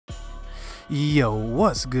Yo,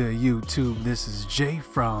 what's good YouTube? This is Jay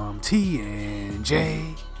from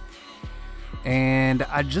TNJ, and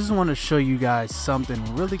I just want to show you guys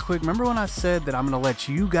something really quick. Remember when I said that I'm gonna let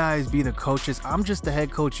you guys be the coaches? I'm just the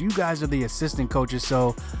head coach, you guys are the assistant coaches,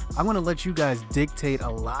 so I'm gonna let you guys dictate a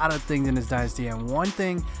lot of things in this dynasty. And one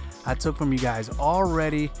thing I took from you guys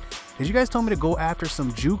already is you guys told me to go after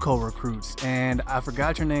some JUCO recruits, and I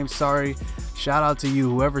forgot your name, sorry, shout out to you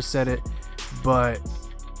whoever said it, but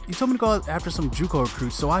you told me to go after some JUCO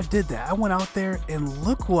recruits, so I did that. I went out there and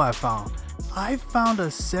look who I found. I found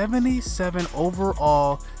a 77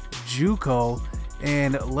 overall JUCO,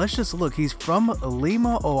 and let's just look. He's from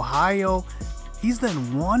Lima, Ohio. He's the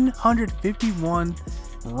 151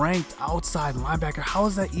 ranked outside linebacker. How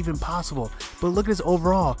is that even possible? But look at his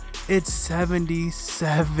overall. It's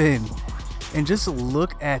 77. And just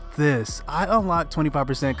look at this. I unlocked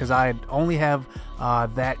 25% because I only have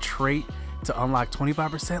that trait to unlock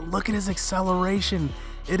 25%. Look at his acceleration.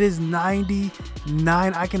 It is 99.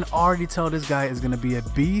 I can already tell this guy is going to be a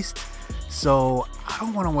beast. So I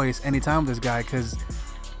don't want to waste any time with this guy because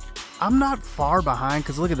I'm not far behind.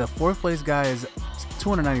 Because look at the fourth place guy is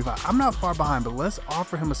 295. I'm not far behind, but let's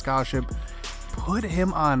offer him a scholarship. Put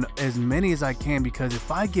him on as many as I can, because if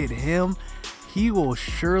I get him, he will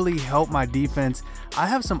surely help my defense. I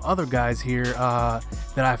have some other guys here that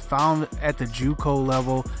I found at the JUCO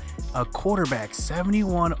level. A quarterback,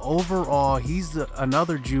 71 overall. He's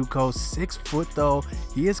another JUCO, 6 foot though.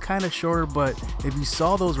 He is kind of shorter, but if you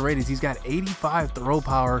saw those ratings, he's got 85 throw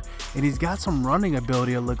power and he's got some running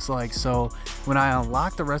ability, it looks like. So when I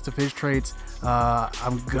unlock the rest of his traits,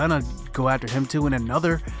 I'm gonna go after him too. And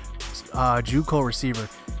another JUCO receiver,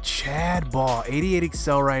 Sammy Baugh, 88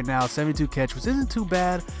 excel right now, 72 catch, which isn't too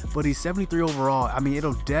bad, but he's 73 overall. I mean,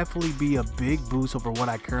 it'll definitely be a big boost over what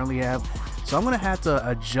I currently have. So I'm gonna have to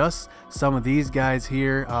adjust some of these guys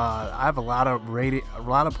here. I have a lot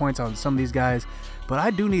of points on some of these guys, but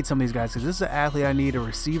I do need some of these guys because this is an athlete I need, a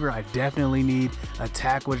receiver I definitely need, a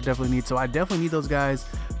tackle which definitely need. So I definitely need those guys.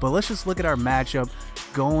 But let's just look at our matchup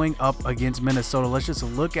going up against Minnesota. Let's just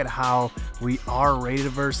look at how we are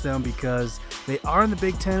rated versus them, because they are in the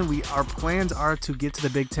Big Ten. Our plans are to get to the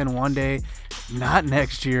Big Ten one day, not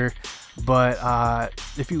next year. But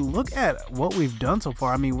if you look at what we've done so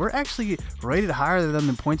far, I mean, we're actually rated higher than them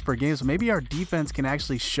in points per game. So maybe our defense can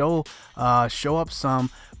actually show up some.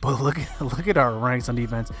 But look at our ranks on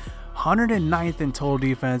defense: 109th in total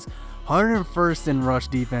defense, 101st in rush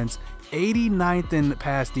defense, 89th in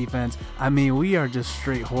pass defense. I mean, we are just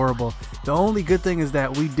straight horrible. The only good thing is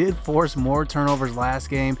that we did force more turnovers last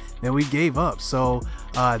game than we gave up. So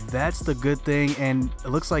that's the good thing. And it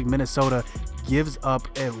looks like Minnesota gives up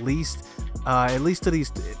at least to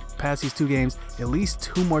these past these 2 games, at least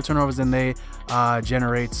 2 more turnovers than they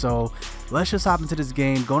generate. So let's just hop into this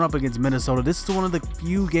game going up against Minnesota. This is one of the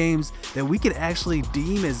few games that we could actually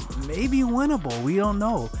deem as maybe winnable. We don't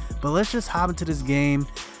know, but let's just hop into this game.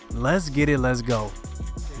 Let's get it. Let's go.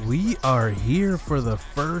 We are here for the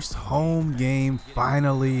first home game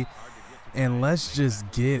finally, and let's just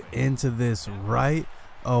get into this right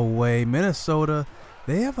away. Minnesota,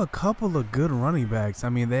 they have a couple of good running backs. I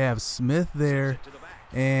mean, they have Smith there,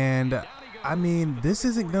 and I mean, this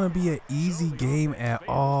isn't going to be an easy game at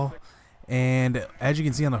all. And as you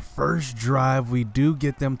can see on the first drive, we do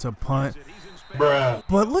get them to punt. Bruh.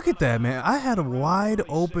 But look at that, man. I had a wide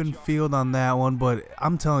open field on that one, but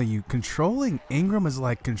I'm telling you, controlling Ingram is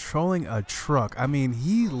like controlling a truck. I mean,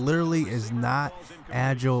 he literally is not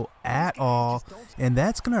agile at all, and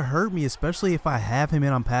that's going to hurt me, especially if I have him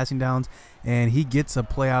in on passing downs and he gets a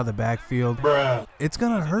play out of the backfield. Bruh. It's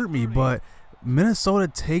going to hurt me, but Minnesota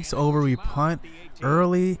takes over. We punt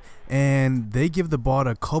early, and they give the ball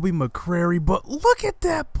to Kobe McCrary, but look at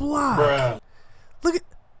that block. Bruh.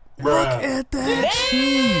 Look at that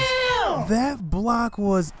cheese. That block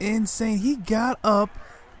was insane. He got up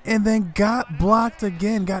and then got blocked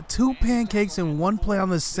again. Got 2 pancakes in one play on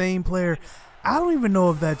the same player. I don't even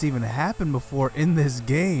know if that's even happened before in this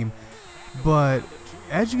game. But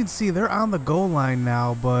as you can see, they're on the goal line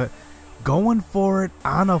now, but going for it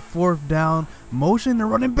on a 4th down. Motion to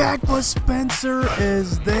running back, but Spencer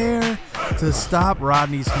is there to stop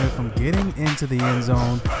Rodney Smith from getting into the end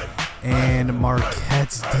zone. And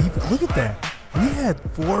Marquette's defense, look at that. We had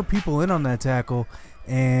 4 people in on that tackle,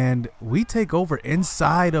 and we take over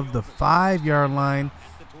inside of the 5-yard line.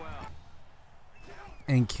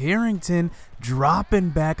 And Carrington dropping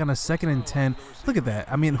back on a 2nd and 10. Look at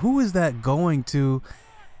that. I mean, who is that going to?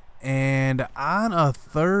 And on a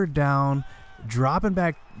 3rd down, dropping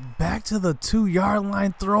back to the 2-yard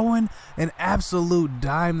line, throwing an absolute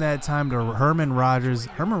dime that time to Herman Rogers.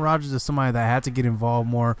 Herman Rogers is somebody that had to get involved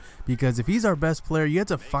more, because if he's our best player, you have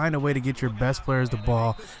to find a way to get your best players the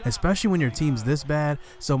ball, especially when your team's this bad.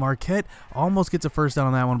 So Marquette almost gets a first down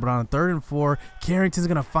on that one, but on a 3rd and 4, Carrington's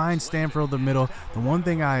going to find Stanford over the middle. The one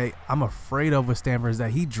thing I'm afraid of with Stanford is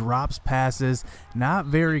that he drops passes, not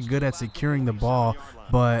very good at securing the ball,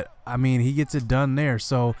 but I mean, he gets it done there.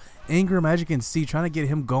 So Ingram, as you can see, trying to get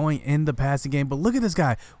him going in the passing game. But look at this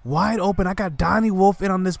guy, wide open. I got Donnie Wolf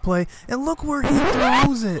in on this play, and look where he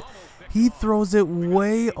throws it. He throws it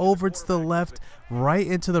way over to the left, right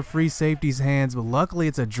into the free safety's hands. But luckily,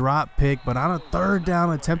 it's a drop pick. But on a 3rd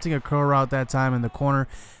down, attempting a curl route that time in the corner,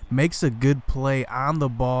 makes a good play on the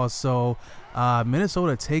ball. So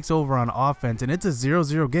Minnesota takes over on offense, and it's a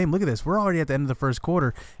 0-0 game. Look at this. We're already at the end of the first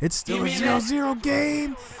quarter. It's still a 0-0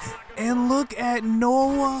 game. And look at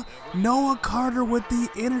Noah Carter with the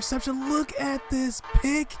interception. Look at this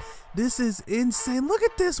pick. This is insane. Look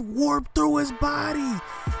at this warp through his body.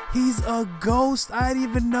 He's a ghost. I didn't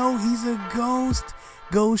even know he's a ghost.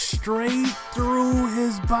 Goes straight through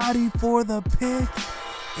his body for the pick.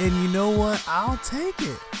 And you know what? I'll take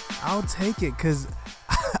it. I'll take it, because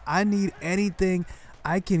I need anything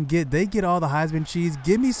I can get. They get all the Heisman cheese.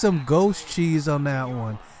 Give me some ghost cheese on that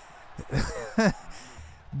one.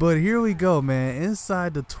 But here we go, man.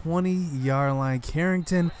 Inside the 20-yard line,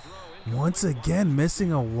 Carrington once again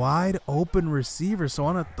missing a wide open receiver. So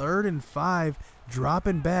on a 3rd and 5,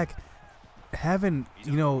 dropping back, having,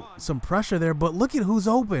 you know, some pressure there. But look at who's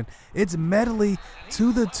open. It's Medley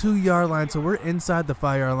to the 2-yard line. So we're inside the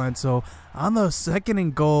 5-yard line. So on the 2nd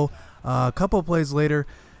and goal, a couple plays later,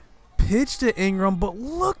 pitch to Ingram, but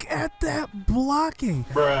look at that blocking.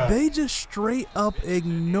 Bruh. They just straight up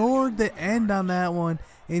ignored the end on that one,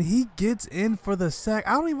 and he gets in for the sack.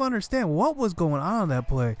 I don't even understand what was going on that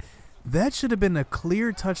play. That should have been a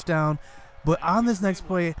clear touchdown. But on this next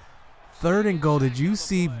play, 3rd and goal, did you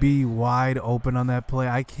see B wide open on that play?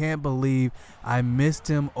 I can't believe I missed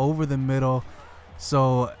him over the middle.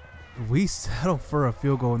 So we settled for a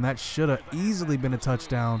field goal, and that should have easily been a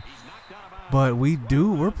touchdown. But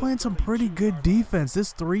we're playing some pretty good defense.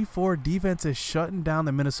 This 3-4 defense is shutting down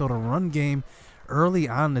the Minnesota run game early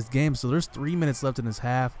on in this game. So there's 3 minutes left in this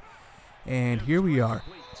half. And here we are,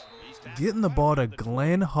 getting the ball to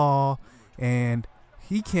Glenn Hall, and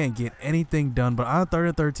he can't get anything done. But on 3rd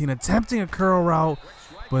and 13, attempting a curl route,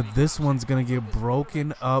 but this one's going to get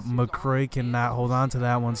broken up. McCray cannot hold on to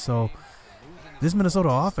that one. So this Minnesota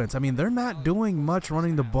offense, I mean, they're not doing much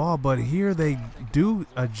running the ball, but here they do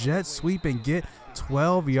a jet sweep and get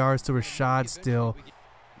 12 yards to Rashad Still,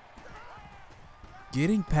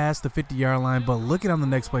 getting past the 50-yard line. But look at on the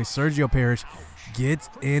next play, Sergio Parrish gets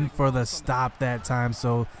in for the stop that time.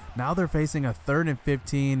 So now they're facing a 3rd and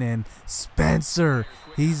 15, and Spencer,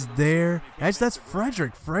 he's there. Actually, that's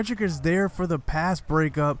Frederick. Frederick is there for the pass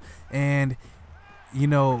breakup, and, you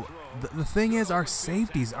know, the thing is, our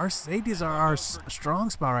safeties are our strong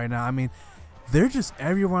spot right now. I mean, they're just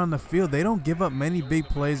everywhere on the field. They don't give up many big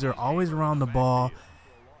plays. They're always around the ball.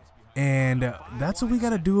 And that's what we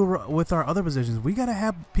got to do with our other positions. We got to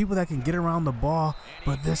have people that can get around the ball,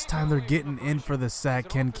 but this time they're getting in for the sack.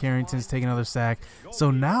 Ken Carrington's taking another sack. So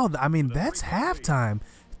now, I mean, that's halftime.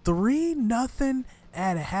 3-0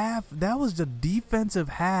 at half. That was the defensive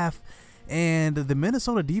half. And the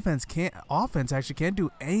Minnesota offense actually can't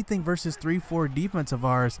do anything versus 3-4 defense of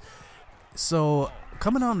ours. So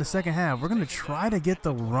coming on in the second half, we're going to try to get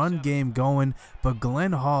the run game going. But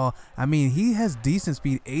Glenn Hall, I mean, he has decent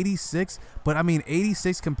speed, 86. But, I mean,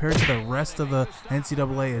 86 compared to the rest of the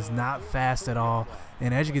NCAA is not fast at all.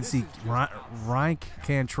 And as you can see, Ryan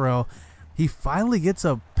Cantrell, he finally gets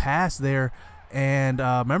a pass there. And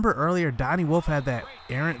remember earlier, Donnie Wolf had that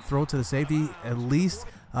errant throw to the safety. At least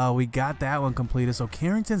we got that one completed. So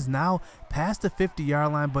Carrington's now past the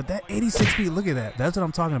 50-yard line, but that 86 speed, look at that. That's what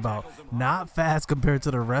I'm talking about. Not fast compared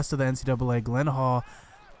to the rest of the NCAA. Glenn Hall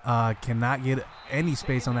cannot get any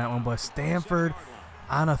space on that one, but Stanford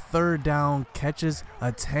on a 3rd down catches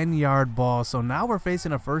a 10-yard ball. So now we're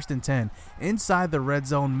facing a 1st and 10 inside the red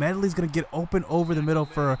zone. Medley's going to get open over the middle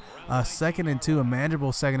for a 2nd and 2, a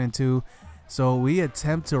manageable 2nd and 2. So we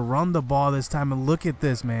attempt to run the ball this time, and look at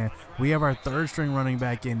this, man. We have our 3rd string running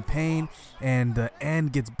back in pain, and the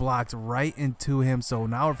end gets blocked right into him. So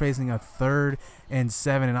now we're facing a 3rd and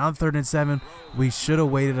 7, and on 3rd and 7, we should have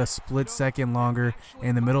waited a split second longer,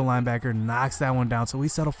 and the middle linebacker knocks that one down. So we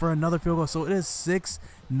settle for another field goal. So it is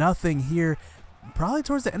 6-0 here. Probably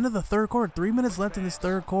towards the end of the 3rd quarter. 3 minutes left in this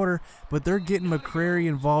 3rd quarter, but they're getting McCrary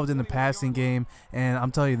involved in the passing game, and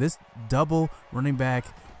I'm telling you, this double running back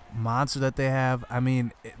monster that they have. I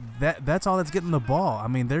mean, that's all that's getting the ball. I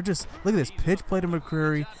mean, they're just, look at this, pitch play to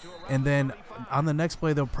McCreary, and then on the next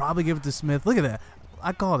play they'll probably give it to Smith. Look at that.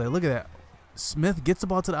 I called it. Look at that. Smith gets the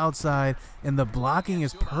ball to the outside, and the blocking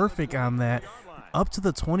is perfect on that. Up to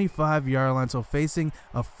the 25-yard line, so facing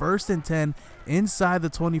a 1st and 10 inside the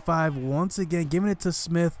 25. Once again, giving it to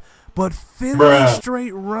Smith, but Finley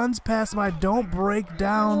straight runs past him. Don't break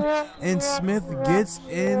down, and Smith gets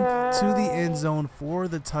into the end zone for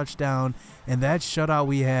the touchdown. And that shutout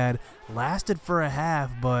we had lasted for a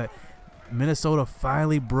half, but Minnesota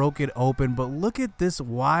finally broke it open. But look at this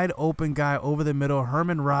wide open guy over the middle,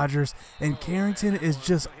 Herman Rogers, and Carrington is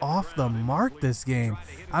just off the mark this game.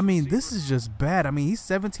 I mean, this is just bad. I mean, he's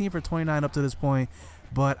 17 for 29 up to this point,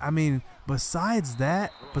 but I mean, besides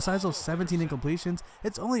those 17 incompletions,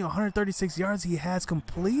 it's only 136 yards he has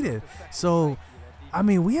completed. So I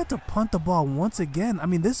mean, we had to punt the ball once again. I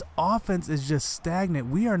mean, this offense is just stagnant.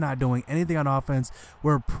 We are not doing anything on offense.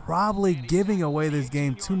 We're probably giving away this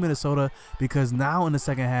game to Minnesota because now in the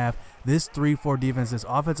second half, this 3-4 defense, this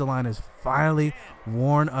offensive line has finally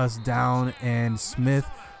worn us down, and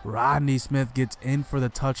Rodney Smith gets in for the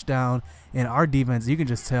touchdown. And our defense, you can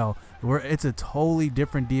just tell, it's a totally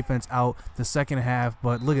different defense out the second half.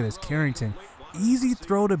 But look at this, Carrington. Easy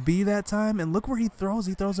throw to B that time, and look where he throws.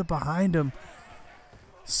 He throws it behind him.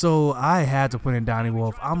 So I had to put in Donnie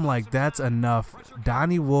Wolf. I'm like, that's enough.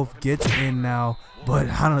 Donnie Wolf gets in now, but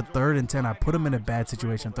on a 3rd and 10, I put him in a bad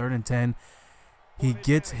situation. 3rd and 10, he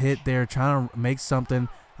gets hit there trying to make something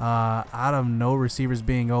out of no receivers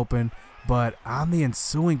being open. But on the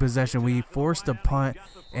ensuing possession, we forced a punt,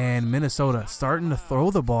 and Minnesota starting to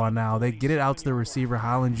throw the ball now. They get it out to the receiver,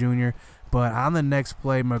 Holland Jr., but on the next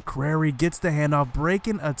play, McCreary gets the handoff,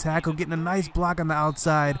 breaking a tackle, getting a nice block on the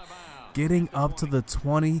outside, getting up to the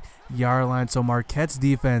 20-yard line. So Marquette's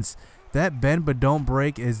defense, that bend but don't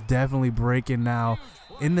break, is definitely breaking now.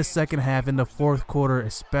 In the second half, in the 4th quarter,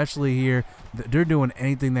 especially here, they're doing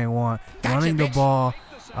anything they want. Running the ball,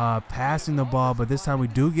 passing the ball, but this time we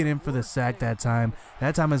do get in for the sack that time.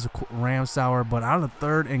 That time is Ramsauer, but on the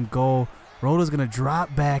 3rd and goal, Roda's going to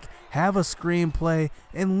drop back, have a screen play,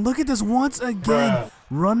 and look at this once again,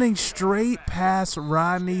 running straight past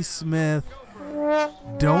Rodney Smith.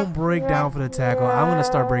 Don't break down for the tackle. I'm going to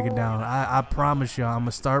start breaking down. I promise y'all, I'm going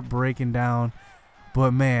to start breaking down.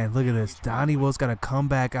 But, man, look at this. Donnie Wolf's got to come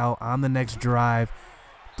back out on the next drive,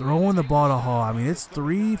 throwing the ball to Hall. I mean, it's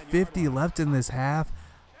 3:50 left in this half.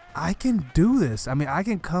 I can do this. I mean, I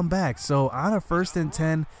can come back. So, on a 1st and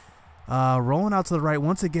 10, rolling out to the right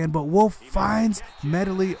once again, but Wolf finds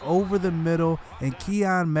Medley over the middle, and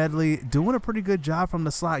Keon Medley doing a pretty good job from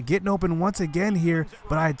the slot, getting open once again here,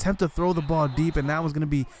 but I attempt to throw the ball deep, and that was going to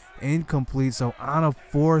be incomplete. So on a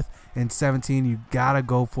 4th and 17, you got to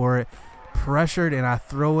go for it. Pressured, and I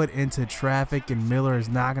throw it into traffic, and Miller is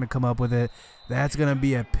not going to come up with it. That's going to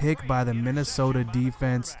be a pick by the Minnesota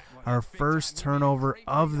defense, our first turnover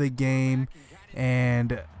of the game,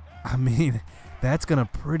 and I mean, that's going to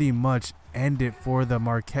pretty much end it for the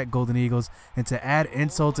Marquette Golden Eagles. And to add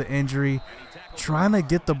insult to injury, trying to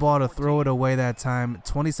get the ball to throw it away that time,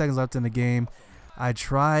 20 seconds left in the game, I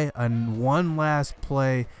try one last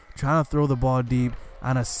play, trying to throw the ball deep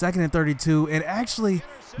on a 2nd and 32, and actually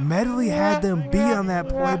Medley had them beat on that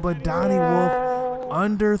play, but Donnie Wolf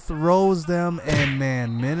underthrows them, and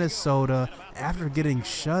man, Minnesota, after getting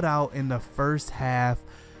shut out in the first half,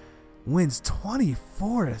 wins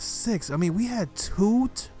 24-6. I mean, we had two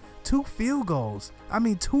field goals. I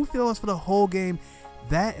mean, 2 field goals for the whole game.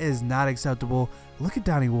 That is not acceptable. Look at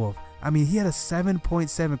Donnie Wolf. I mean, he had a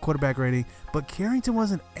 7.7 quarterback rating, but Carrington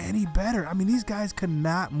wasn't any better. I mean, these guys could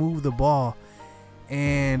not move the ball.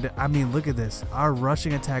 And, I mean, look at this. Our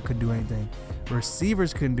rushing attack couldn't do anything.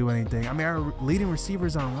 Receivers couldn't do anything. I mean, our leading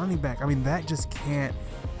receivers on running back. I mean, that just can't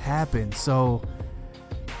happen. So,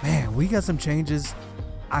 man, we got some changes.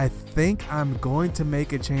 I think I'm going to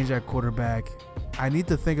make a change at quarterback. I need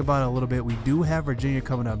to think about it a little bit. We do have Virginia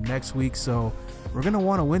coming up next week, so we're going to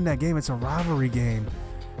want to win that game. It's a rivalry game.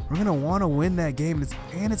 We're going to want to win that game,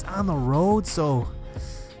 and it's on the road. So,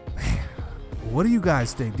 man, what do you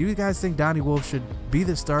guys think? Do you guys think Donnie Wolf should be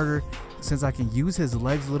the starter since I can use his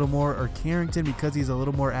legs a little more, or Carrington because he's a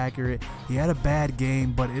little more accurate? He had a bad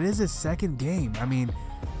game, but it is his 2nd game. I mean,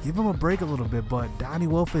 give him a break a little bit, but Donnie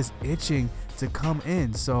Wolf is itching to come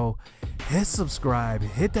in. So hit subscribe,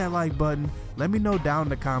 hit that like button. Let me know down in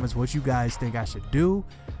the comments what you guys think I should do.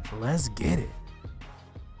 Let's get it.